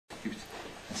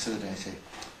And so then I say,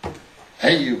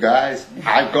 "Hey, you guys,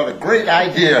 I've got a great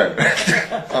idea."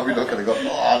 And we look at it and go,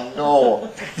 "Oh no."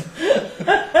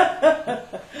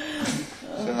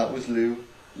 So that was Lou.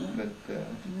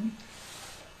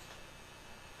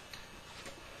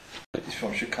 But he's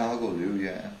from Chicago, Lou.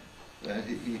 Yeah,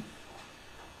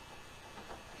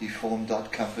 he formed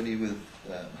that company with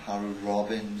Harold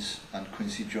Robbins and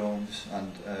Quincy Jones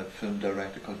and a film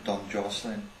director called Don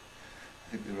Jocelyn. I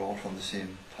think they were all from the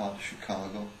same part of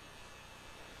Chicago.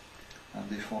 And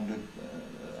they formed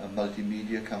a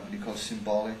multimedia company called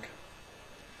Symbolic.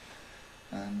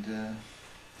 And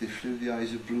they flew the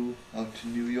Eyes of Blue out to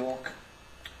New York.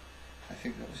 I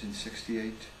think that was in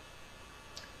 '68.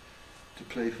 To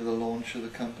play for the launch of the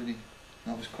company.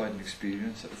 That was quite an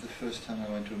experience. That was the first time I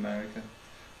went to America.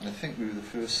 And I think we were the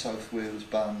first South Wales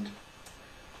band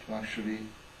to actually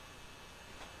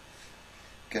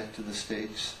get to the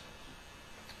States.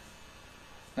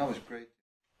 That was great.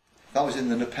 That was in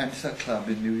the Nepenthe Club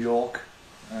in New York,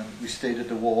 and we stayed at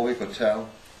the Warwick Hotel.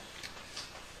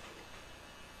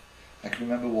 I can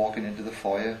remember walking into the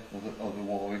foyer of the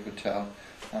Warwick Hotel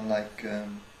and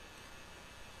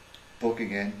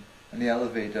booking in, and the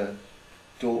elevator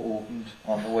door opened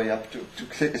on the way up to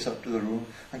take us up to the room,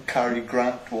 and Cary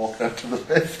Grant walked out to the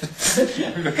lift.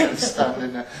 We were kind of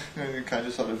standing there, kind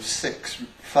of sort of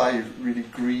 5 really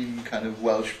green kind of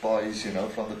Welsh boys,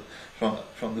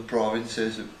 from the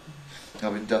provinces of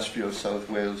industrial South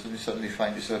Wales, and you suddenly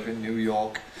find yourself in New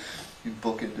York. You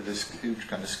book into this huge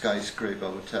kind of skyscraper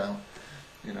hotel,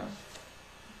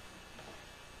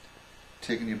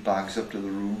 taking your bags up to the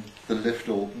room, the lift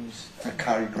opens, and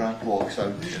Cary Grant walks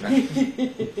out,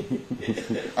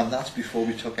 And that's before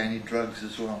we took any drugs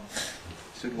as well.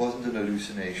 So it wasn't an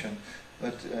hallucination.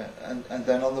 But and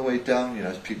then on the way down,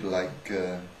 there's people like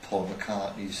Paul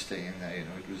McCartney staying there,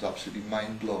 it was absolutely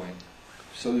mind-blowing.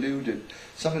 So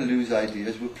some of Lou's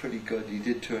ideas were pretty good. He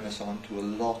did turn us on to a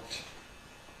lot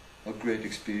of great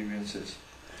experiences.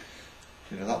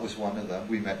 That was one of them.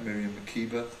 We met Miriam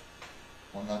Makeba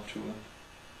on that tour,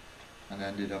 and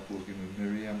ended up working with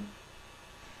Miriam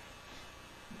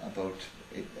about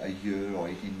a year or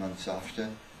 18 months after,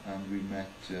 and we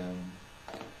met,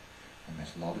 I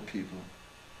met a lot of people.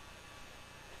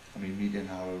 I mean, meeting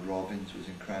Harold Robbins was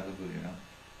incredible,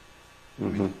 I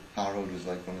mean, Harold was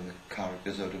like one of the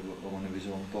characters out of one of his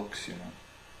own books,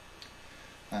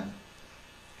 and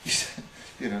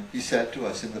he said to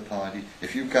us in the party,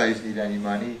 "If you guys need any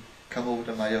money, come over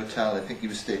to my hotel." I think he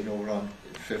was staying over on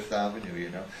Fifth Avenue,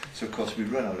 So of course we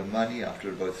run out of money after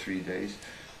about 3 days.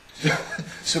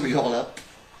 So we all up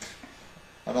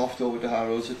and off over to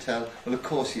Harold's hotel. Well, of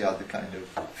course he had the kind of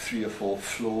 3 or 4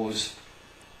 floors.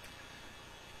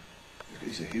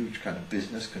 He's a huge kind of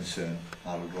business concern,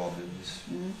 Harold Robbins.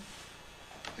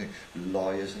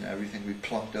 Lawyers and everything. We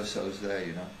plonked ourselves there,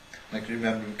 And I can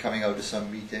remember him coming out of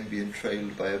some meeting, being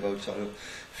trailed by about sort of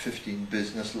 15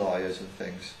 business lawyers and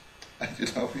things. And he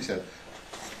said,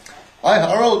 "Hi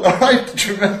Harold, alright, do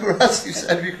you remember us? You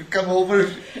said we could come over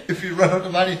if you run out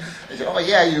of money." I said, "Oh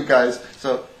yeah, you guys."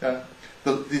 So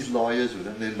these lawyers with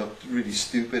them, they looked really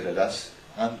stupid at us.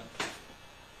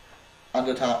 And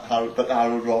at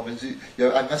Harold Robbins,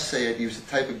 I must say he was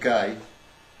the type of guy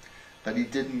that he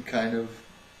didn't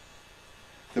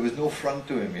there was no front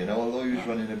to him, although he was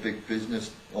running a big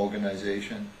business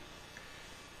organisation.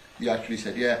 He actually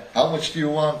said, "Yeah, how much do you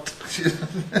want?"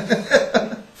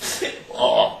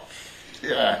 "Oh,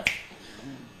 yeah,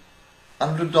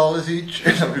 $100 each."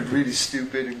 It was really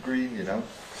stupid and green,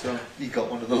 So he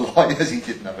got one of the lawyers. He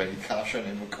didn't have any cash on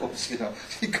him, of course,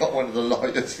 He got one of the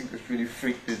lawyers. He really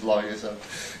freaked his lawyers out,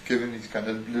 giving these kind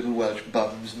of little Welsh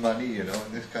bums money, in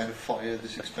this kind of foyer,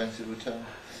 this expensive hotel.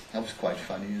 That was quite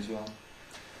funny as well.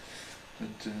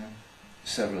 But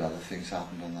several other things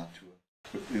happened on that tour.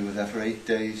 We were there for 8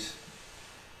 days.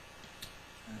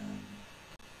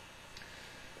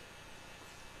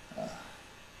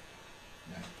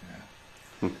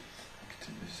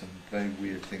 Some very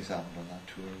weird things happened on that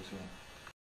tour as well.